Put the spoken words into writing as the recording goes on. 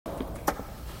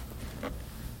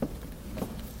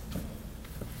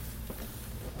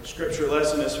Scripture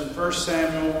lesson is from 1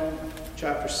 Samuel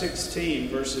chapter 16,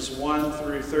 verses 1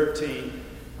 through 13.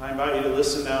 I invite you to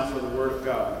listen now for the Word of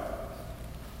God.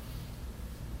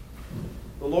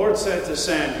 The Lord said to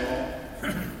Samuel,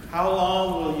 "How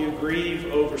long will you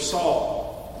grieve over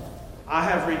Saul? I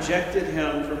have rejected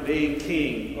him from being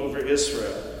king over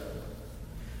Israel.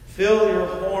 Fill your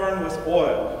horn with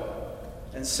oil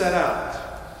and set out.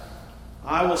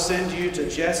 I will send you to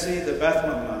Jesse the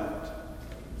Bethlehemite,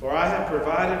 for I have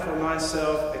provided for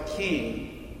myself a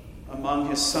king among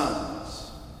his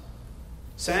sons."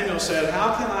 Samuel said,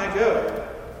 "How can I go?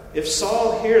 If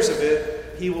Saul hears of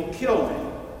it, he will kill me."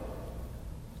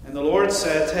 And the Lord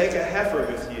said, "Take a heifer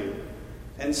with you,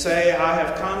 and say, 'I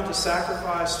have come to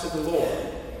sacrifice to the Lord.'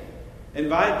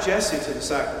 Invite Jesse to the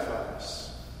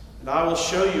sacrifice, and I will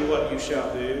show you what you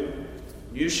shall do.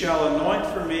 You shall anoint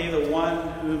for me the one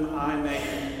whom I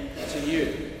name to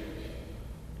you."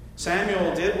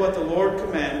 Samuel did what the Lord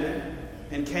commanded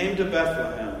and came to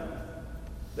Bethlehem.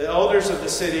 The elders of the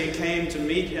city came to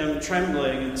meet him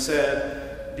trembling and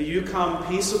said, "Do you come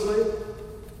peaceably?"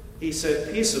 He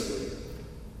said, "Peaceably.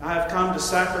 I have come to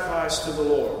sacrifice to the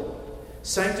Lord.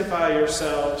 Sanctify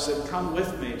yourselves and come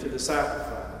with me to the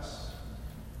sacrifice."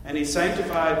 And he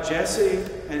sanctified Jesse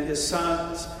and his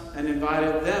sons and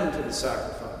invited them to the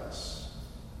sacrifice.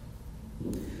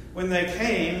 When they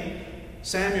came,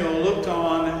 Samuel looked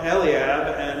on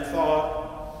Eliab and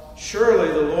thought, "Surely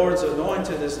the Lord's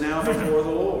anointed is now before the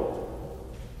Lord."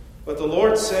 But the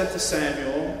Lord said to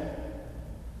Samuel,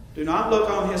 "Do not look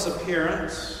on his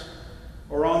appearance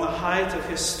or on the height of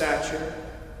his stature,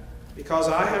 because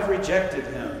I have rejected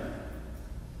him.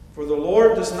 For the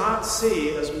Lord does not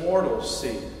see as mortals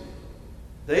see.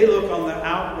 They look on the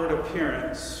outward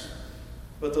appearance,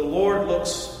 but the Lord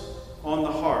looks on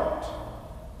the heart."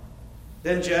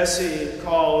 Then Jesse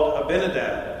called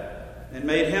Abinadab and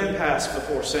made him pass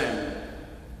before Samuel.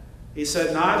 He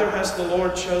said, "Neither has the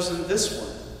Lord chosen this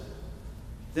one."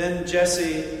 Then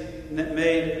Jesse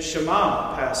made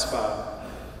Shammah pass by,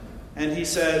 and he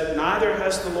said, "Neither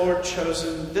has the Lord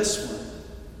chosen this one."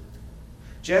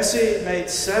 Jesse made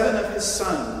 7 of his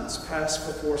sons pass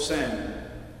before Samuel.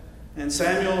 And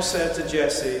Samuel said to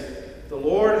Jesse, "The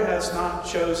Lord has not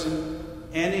chosen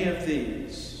any of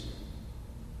these."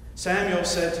 Samuel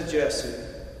said to Jesse,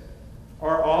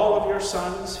 "Are all of your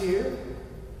sons here?"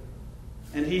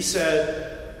 And he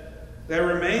said, "There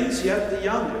remains yet the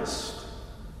youngest,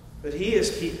 but he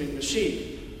is keeping the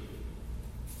sheep."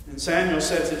 And Samuel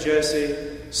said to Jesse,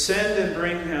 "Send and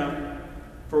bring him,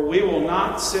 for we will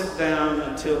not sit down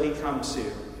until he comes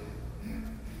here."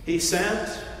 He sent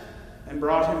and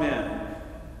brought him in.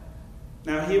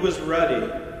 Now he was ruddy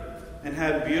and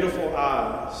had beautiful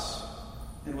eyes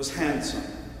and was handsome.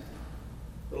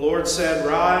 The Lord said,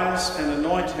 "Rise and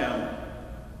anoint him,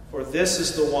 for this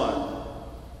is the one."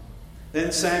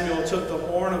 Then Samuel took the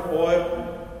horn of oil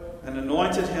and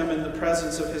anointed him in the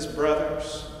presence of his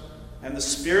brothers. And the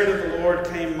Spirit of the Lord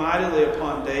came mightily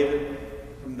upon David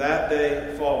from that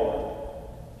day forward.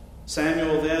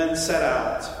 Samuel then set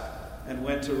out and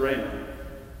went to Ramah.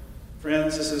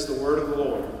 Friends, this is the word of the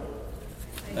Lord.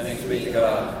 Thanks be to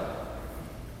God.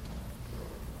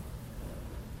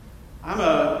 I'm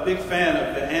a big fan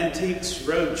of the Antiques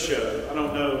Roadshow. I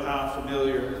don't know how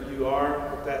familiar you are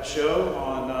with that show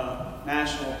on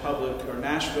Nashville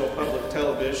Public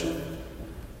Television.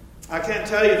 I can't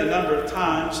tell you the number of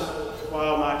times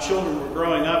while my children were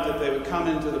growing up that they would come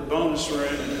into the bonus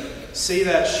room and see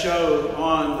that show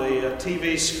on the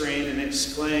TV screen and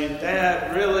exclaim,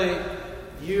 "Dad, really?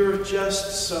 You're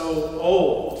just so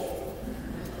old."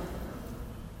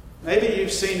 Maybe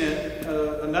you've seen it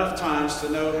enough times to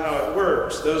know how it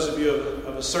works, those of you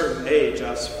of a certain age,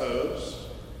 I suppose.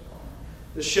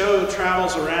 The show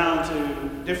travels around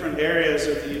to different areas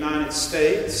of the United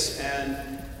States, and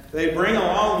they bring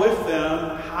along with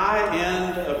them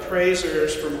high-end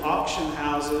appraisers from auction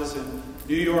houses in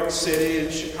New York City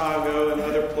and Chicago and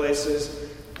other places,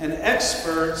 and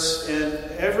experts in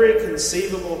every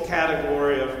conceivable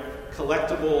category of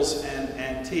collectibles and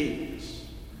antiques.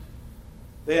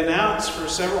 They announce for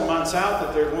several months out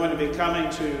that they're going to be coming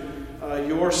to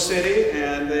your city,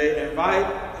 and they invite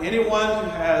anyone who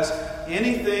has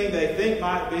anything they think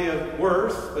might be of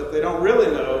worth, but they don't really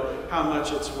know how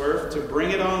much it's worth, to bring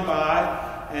it on by,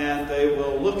 and they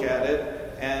will look at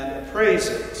it and appraise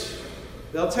it.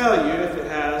 They'll tell you if it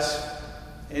has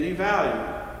any value.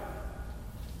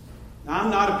 Now, I'm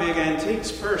not a big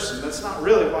antiques person. That's not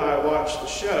really why I watch the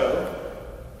show.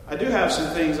 I do have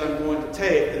some things I'm going to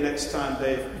take the next time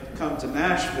they come to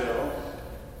Nashville.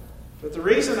 But the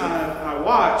reason I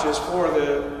watch is for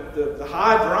the the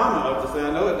high drama of the thing.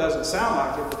 I know it doesn't sound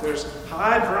like it, but there's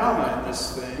high drama in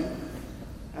this thing.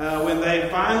 When they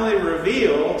finally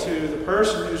reveal to the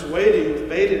person who's waiting with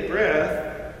bated breath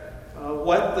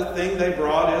what the thing they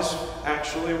brought is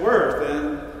actually worth.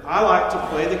 And I like to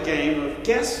play the game of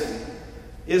guessing.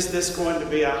 Is this going to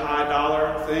be a high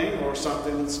dollar thing or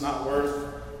something that's not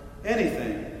worth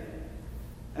anything?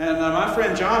 And my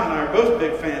friend John and I are both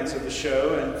big fans of the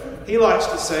show, and he likes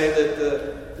to say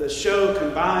that the show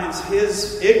combines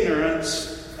his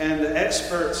ignorance and the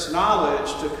expert's knowledge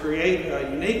to create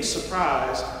a unique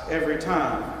surprise every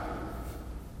time.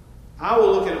 I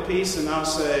will look at a piece and I'll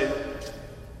say,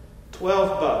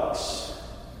 $12.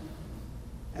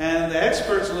 And the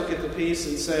experts look at the piece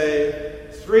and say,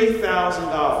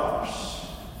 $3,000.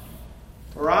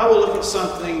 Or I will look at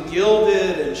something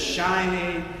gilded and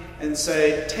shiny and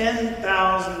say, $10,000.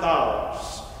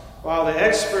 While the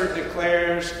expert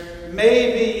declares,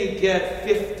 maybe you get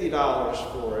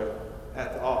 $50 for it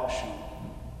at the auction.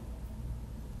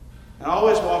 And I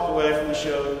always walk away from the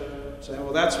show saying,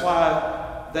 well, that's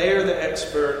why they are the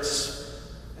experts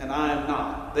and I am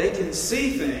not. They can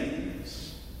see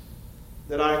things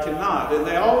that I cannot. And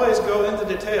they always go into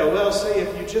detail. Well, see,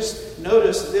 if you just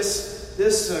notice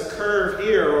this curve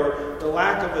here, or the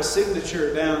lack of a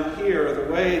signature down here, or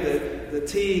the way that the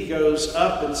T goes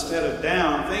up instead of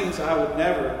down, things I would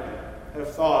never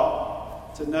have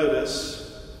thought to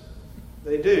notice.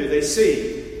 They do. They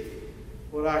see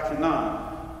what I cannot.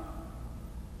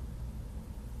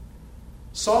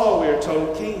 Saul, we are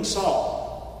told, King Saul,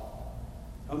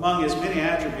 among his many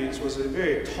attributes, was a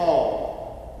very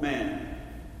tall man.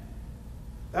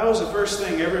 That was the first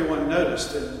thing everyone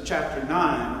noticed in chapter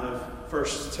 9 of 1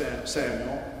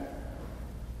 Samuel.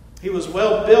 He was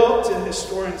well built, and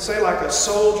historians say like a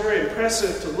soldier,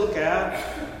 impressive to look at.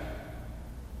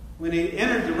 When he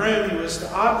entered the room, he was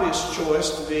the obvious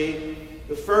choice to be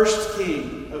the first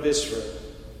king of Israel.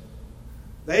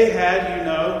 They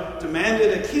had,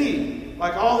 demanded a king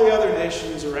like all the other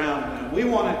nations around them. We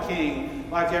want a king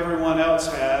like everyone else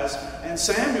has. And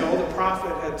Samuel, the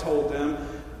prophet, had told them,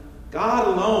 God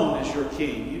alone is your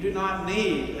king. You do not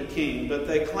need a king. But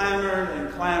they clamored and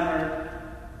clamored.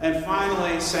 And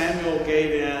finally, Samuel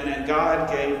gave in and God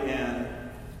gave in.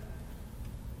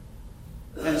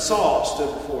 And Saul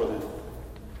stood before them,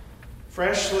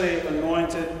 freshly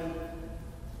anointed.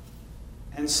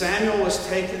 And Samuel was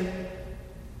taken.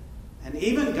 And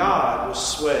even God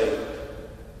was swayed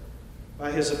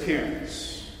by his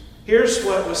appearance. Here's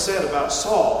what was said about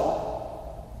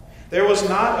Saul. There was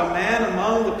not a man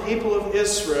among the people of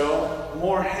Israel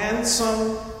more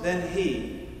handsome than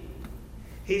he.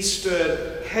 He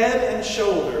stood head and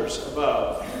shoulders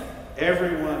above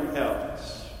everyone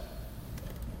else.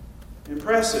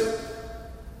 Impressive,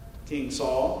 King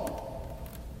Saul.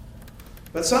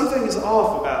 But something is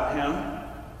off about him.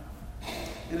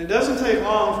 And it doesn't take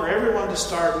long for everyone to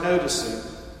start noticing.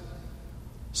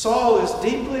 Saul is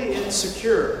deeply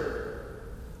insecure,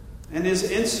 and his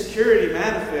insecurity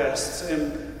manifests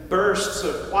in bursts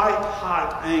of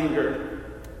white-hot anger,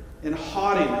 in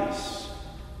haughtiness,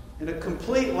 in a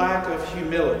complete lack of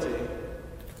humility.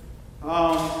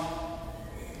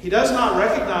 He does not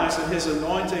recognize that his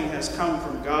anointing has come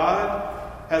from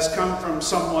God, has come from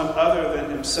someone other than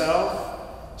himself.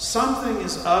 Something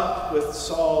is up with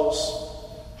Saul's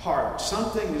heart.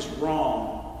 Something is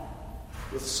wrong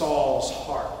with Saul's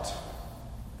heart.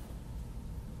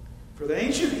 For the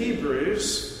ancient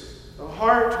Hebrews, the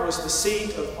heart was the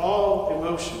seat of all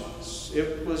emotions.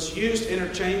 It was used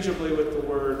interchangeably with the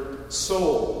word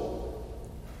soul.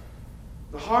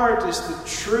 The heart is the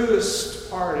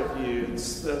truest part of you.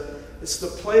 It's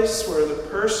the place where the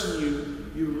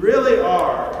person you really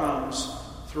are comes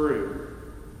through.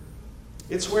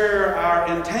 It's where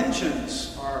our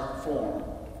intentions are formed.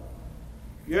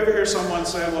 You ever hear someone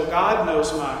say, well, God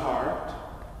knows my heart?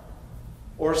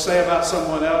 Or say about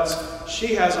someone else,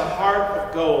 she has a heart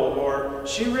of gold, or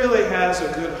she really has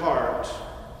a good heart.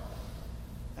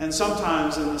 And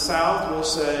sometimes in the South we'll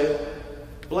say,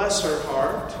 bless her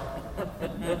heart.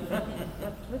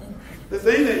 The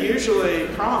thing that usually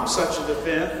prompts such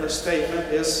a statement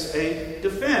is a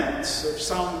defense of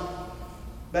some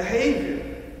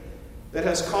behavior that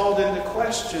has called into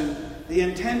question the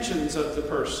intentions of the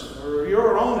person, or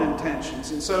your own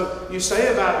intentions. And so you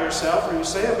say about yourself, or you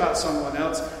say about someone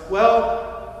else,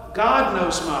 well, God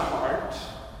knows my heart.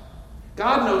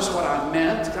 God knows what I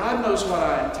meant. God knows what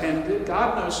I intended.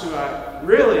 God knows who I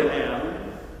really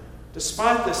am,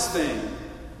 despite this thing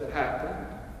that happened.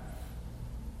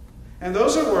 And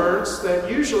those are words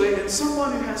that usually, in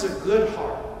someone who has a good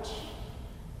heart,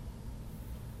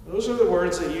 those are the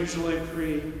words that usually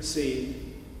precede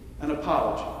an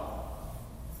apology.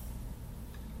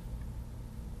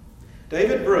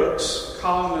 David Brooks,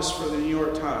 columnist for the New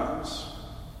York Times,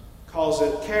 calls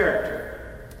it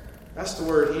character. That's the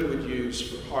word he would use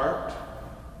for heart.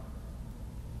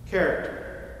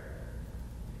 Character.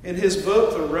 In his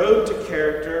book, The Road to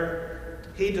Character,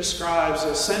 he describes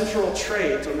a central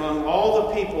trait among all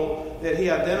the people that he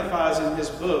identifies in his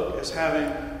book as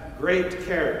having great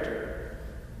character.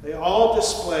 They all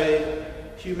display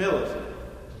humility.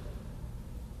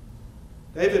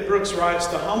 David Brooks writes,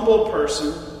 "The humble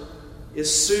person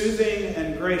is soothing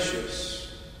and gracious,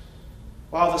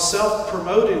 while the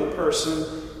self-promoting person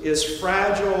is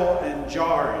fragile and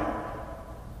jarring.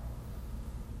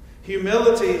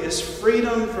 Humility is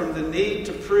freedom from the need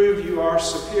to prove you are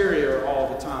superior all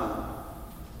the time.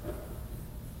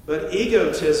 But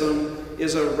egotism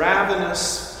is a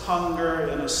ravenous hunger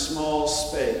in a small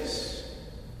space.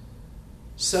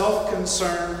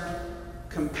 Self-concerned,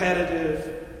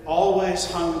 competitive,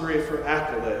 always hungry for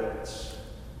accolades.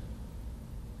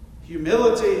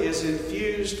 Humility is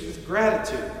infused with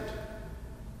gratitude.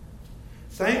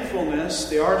 Thankfulness,"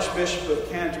 the Archbishop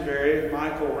of Canterbury,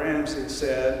 Michael Ramsey,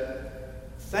 said,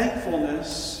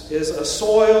 "thankfulness is a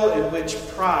soil in which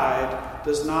pride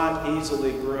does not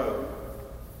easily grow."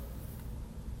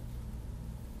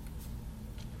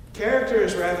 Character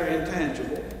is rather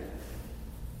intangible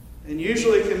and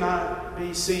usually cannot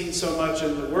be seen so much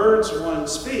in the words one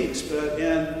speaks, but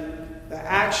in the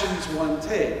actions one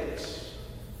takes,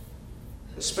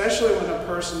 especially when a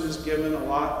person is given a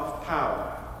lot of power.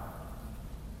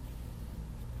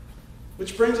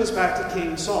 Which brings us back to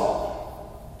King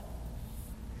Saul.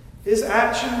 His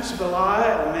actions belie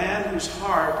a man whose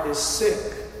heart is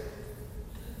sick,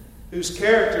 whose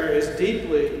character is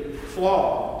deeply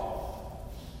flawed.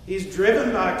 He's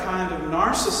driven by a kind of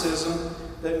narcissism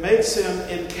that makes him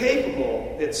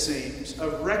incapable, it seems,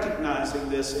 of recognizing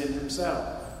this in himself.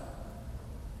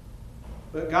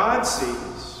 But God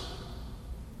sees.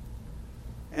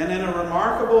 And in a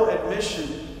remarkable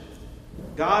admission,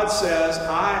 God says,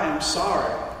 "I am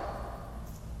sorry.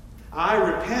 I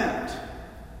repent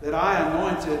that I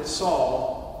anointed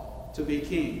Saul to be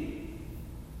king."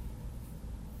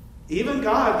 Even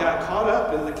God got caught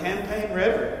up in the campaign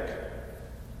rhetoric.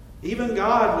 Even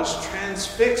God was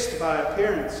transfixed by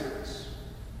appearances.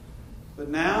 But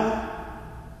now,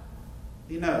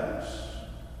 he knows.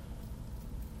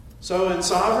 So in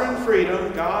sovereign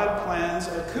freedom, God plans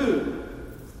a coup.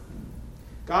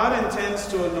 God intends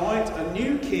to anoint a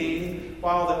new king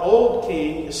while the old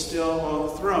king is still on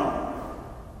the throne.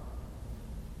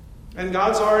 And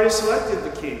God's already selected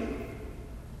the king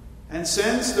and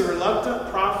sends the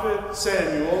reluctant prophet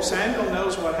Samuel. Samuel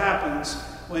knows what happens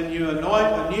when you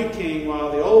anoint a new king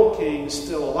while the old king is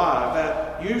still alive.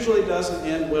 That usually doesn't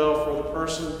end well for the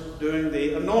person doing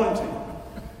the anointing.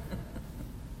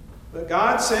 But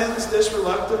God sends this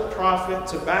reluctant prophet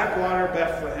to backwater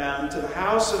Bethlehem, to the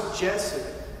house of Jesse,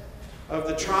 of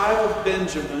the tribe of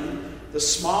Benjamin, the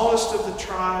smallest of the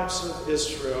tribes of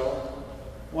Israel.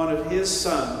 One of his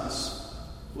sons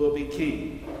will be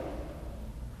king.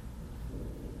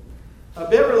 A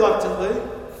bit reluctantly,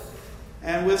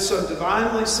 and with some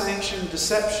divinely sanctioned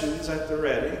deceptions at the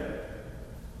ready,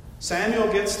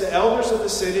 Samuel gets the elders of the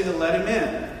city to let him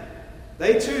in.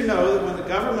 They too know that when the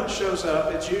government shows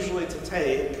up, it's usually to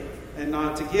take and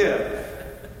not to give.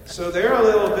 So they're a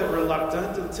little bit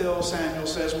reluctant until Samuel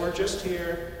says, "We're just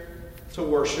here to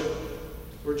worship.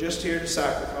 We're just here to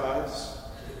sacrifice."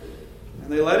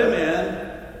 And they let him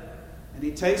in, and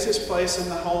he takes his place in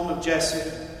the home of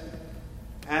Jesse,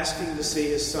 asking to see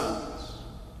his sons.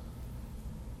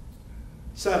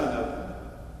 7 of them.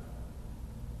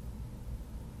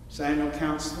 Samuel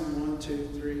counts them, 1, 2,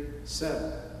 3,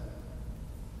 7.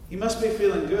 He must be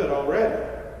feeling good already.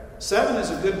 7 is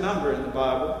a good number in the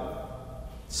Bible.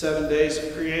 7 days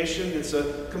of creation. It's a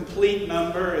complete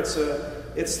number. It's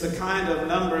the kind of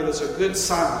number that's a good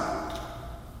sign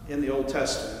in the Old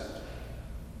Testament.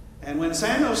 And when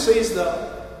Samuel sees the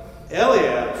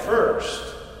Eliab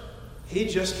first, he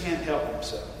just can't help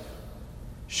himself.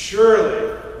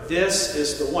 Surely this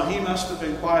is the one. He must have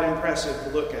been quite impressive to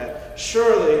look at.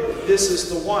 Surely this is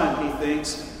the one, he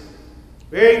thinks.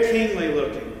 Very kingly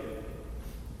looking.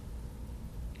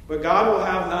 But God will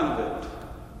have none of it.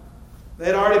 They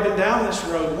had already been down this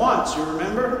road once, you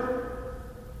remember?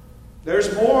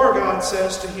 There's more, God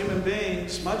says to human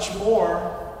beings, much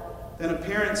more than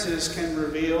appearances can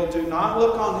reveal. Do not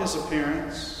look on his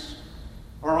appearance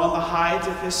or on the height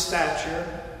of his stature,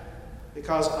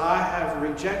 because I have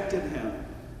rejected him.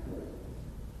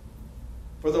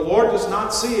 For the Lord does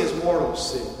not see as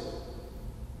mortals see.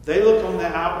 They look on the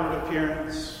outward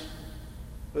appearance,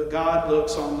 but God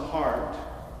looks on the heart.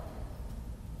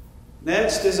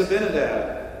 Next is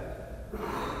Abinadab,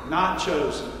 not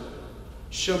chosen.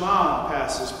 Shammah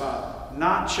passes by,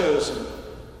 not chosen.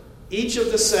 Each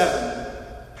of the 7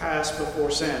 passed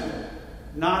before Samuel,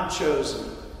 not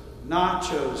chosen, not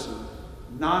chosen,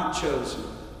 not chosen,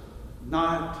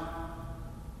 not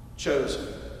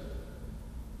chosen.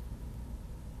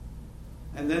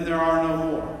 And then there are no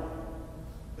more.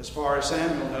 As far as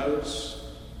Samuel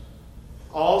knows,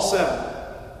 all 7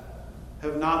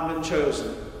 have not been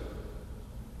chosen,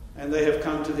 and they have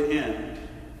come to the end.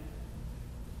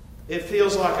 It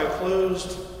feels like a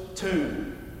closed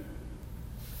tomb,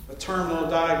 a terminal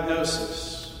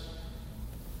diagnosis,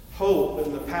 hope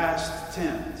in the past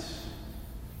tense.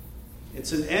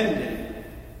 It's an ending.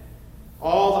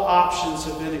 All the options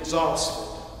have been exhausted.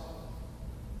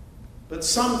 But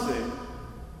someone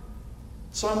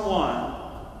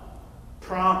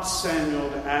prompts Samuel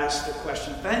to ask the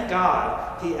question. Thank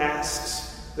God he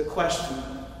asks the question.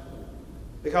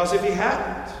 Because if he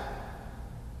hadn't,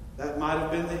 that might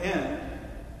have been the end.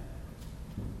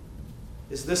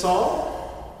 Is this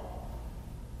all?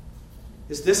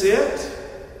 Is this it?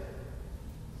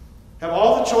 Have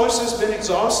all the choices been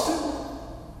exhausted?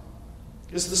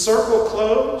 Is the circle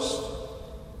closed?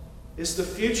 Is the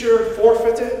future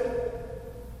forfeited?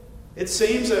 It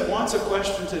seems at once a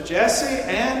question to Jesse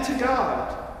and to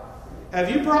God. Have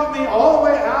you brought me all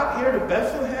the way out here to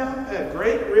Bethlehem at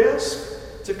great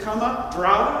risk to come up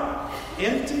dry,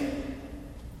 empty?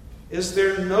 Is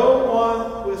there no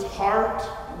one with heart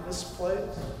in this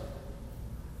place?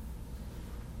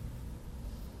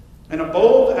 In a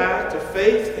bold act of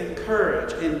faith and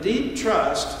courage, in deep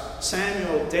trust,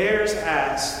 Samuel dares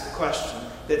ask the question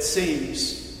that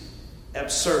seems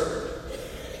absurd.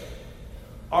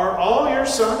 Are all your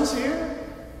sons here?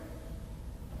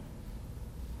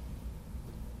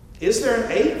 Is there an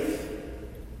 8th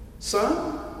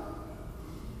son?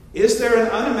 Is there an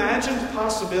unimagined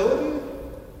possibility?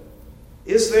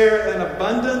 Is there an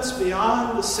abundance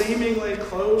beyond the seemingly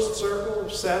closed circle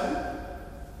of 7?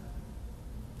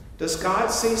 Does God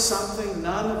see something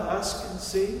none of us can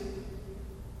see?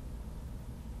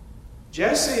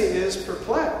 Jesse is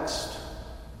perplexed.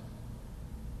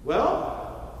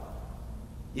 Well,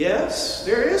 yes,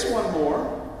 there is one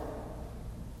more.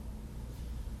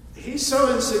 He's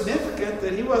so insignificant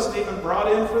that he wasn't even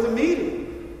brought in for the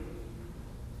meeting.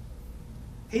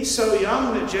 He's so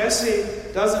young that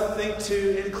Jesse doesn't think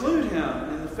to include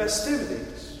him in the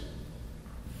festivities.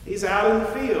 He's out in the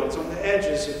fields on the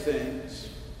edges of things,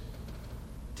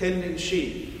 tending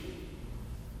sheep.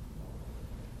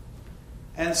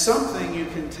 And something you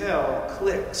can tell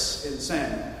clicks in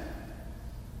Samuel.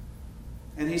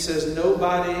 And he says,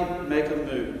 nobody make a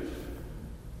move.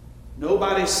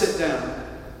 Nobody sit down.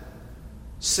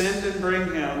 Send and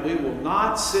bring him. We will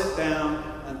not sit down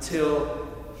until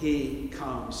he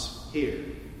comes here.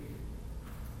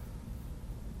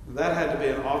 That had to be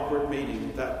an awkward meeting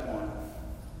at that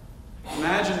point.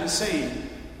 Imagine the scene.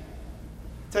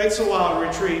 Takes a while to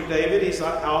retrieve David. He's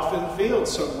off in the field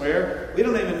somewhere. We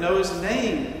don't even know his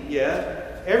name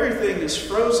yet. Everything is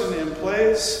frozen in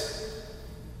place.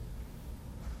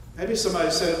 Maybe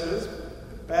somebody said, "This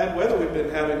bad weather we've been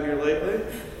having here lately."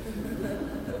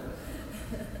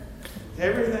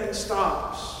 Everything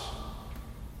stops.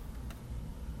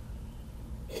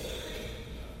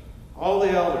 All the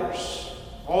elders,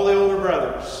 all the older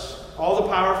brothers, all the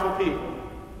powerful people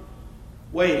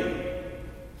waiting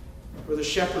for the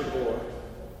shepherd boy.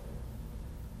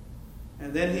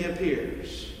 And then he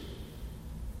appears.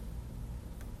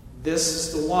 This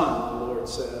is the one, the Lord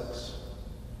says.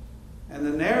 And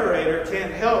the narrator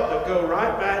can't help but go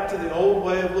right back to the old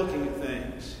way of looking at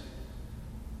things.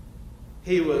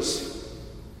 He was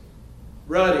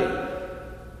ruddy,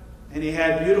 and he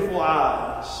had beautiful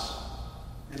eyes,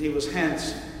 and he was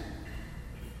handsome.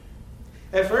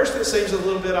 At first it seems a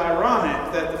little bit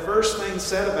ironic that the first thing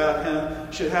said about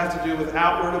him should have to do with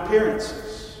outward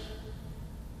appearances.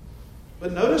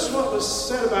 But notice what was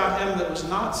said about him that was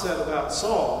not said about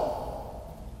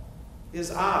Saul.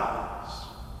 His eyes.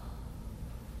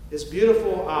 His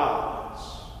beautiful eyes.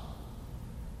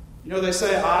 You know, they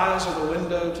say eyes are the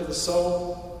window to the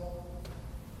soul.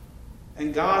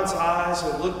 And God's eyes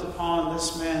have looked upon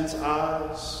this man's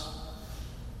eyes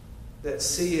that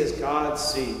see as God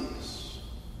sees.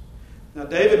 Now,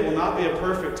 David will not be a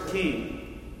perfect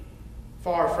king.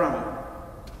 Far from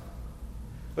it.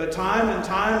 But time and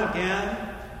time again,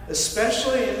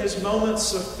 especially in his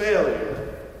moments of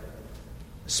failure,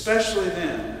 especially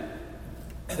then,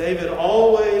 David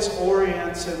always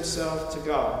orients himself to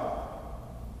God,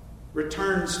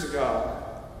 returns to God,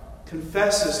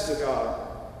 confesses to God,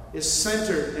 is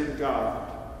centered in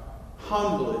God,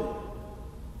 humbly,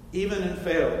 even in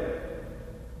failure.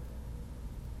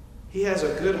 He has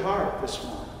a good heart this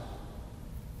morning.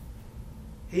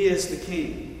 He is the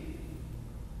king.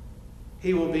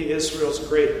 He will be Israel's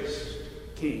greatest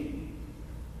king.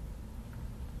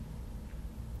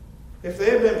 If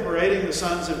they had been parading the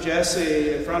sons of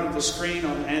Jesse in front of the screen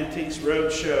on the Antiques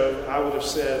Roadshow, I would have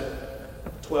said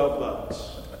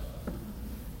 $12.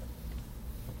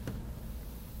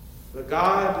 But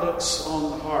God looks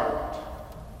on the heart.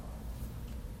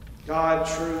 God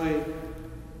truly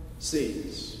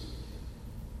sees.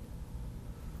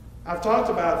 I've talked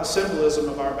about the symbolism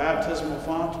of our baptismal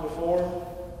font before,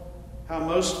 how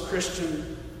most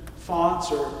Christian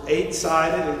fonts are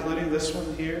 8-sided, including this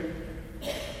one here.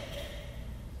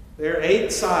 There are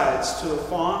 8 sides to a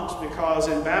font because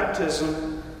in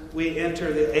baptism we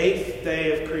enter the 8th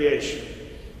day of creation,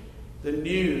 the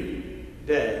new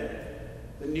day,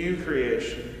 the new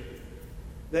creation.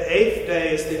 The 8th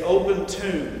day is the open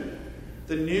tomb,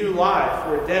 the new life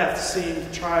where death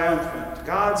seemed triumphant,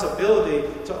 God's ability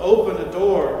to open a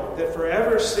door that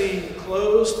forever seemed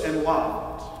closed and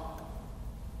locked.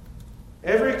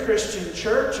 Every Christian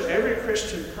church, every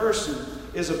Christian person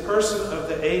is a person of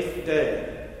the 8th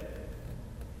day.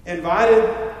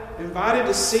 Invited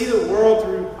to see the world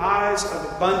through eyes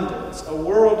of abundance, a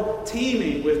world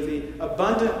teeming with the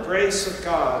abundant grace of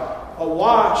God,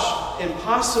 awash in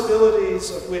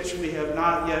possibilities of which we have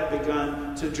not yet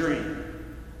begun to dream.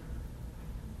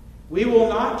 We will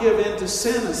not give in to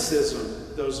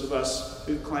cynicism, those of us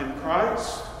who claim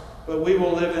Christ, but we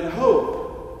will live in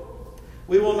hope.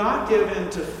 We will not give in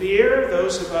to fear,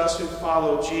 those of us who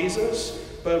follow Jesus,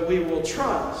 but we will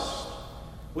trust.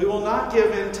 We will not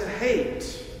give in to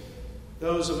hate,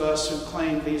 those of us who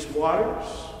claim these waters,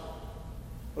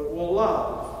 but will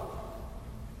love.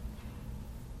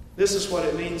 This is what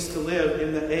it means to live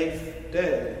in the 8th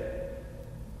day.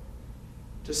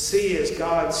 To see as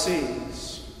God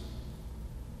sees.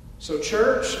 So,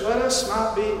 church, let us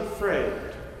not be afraid.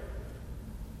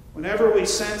 Whenever we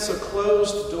sense a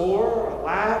closed door, a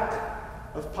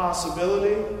lack of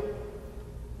possibility,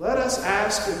 let us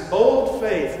ask in bold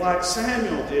faith, like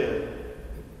Samuel did,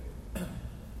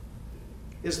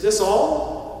 is this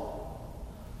all?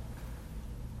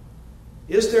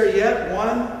 Is there yet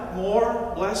one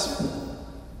more blessing?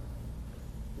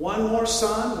 One more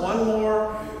son? One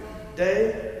more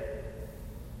day?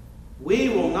 We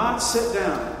will not sit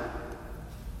down.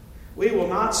 We will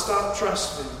not stop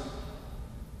trusting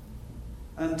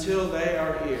until they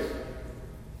are here.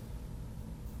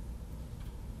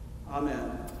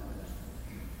 Amen.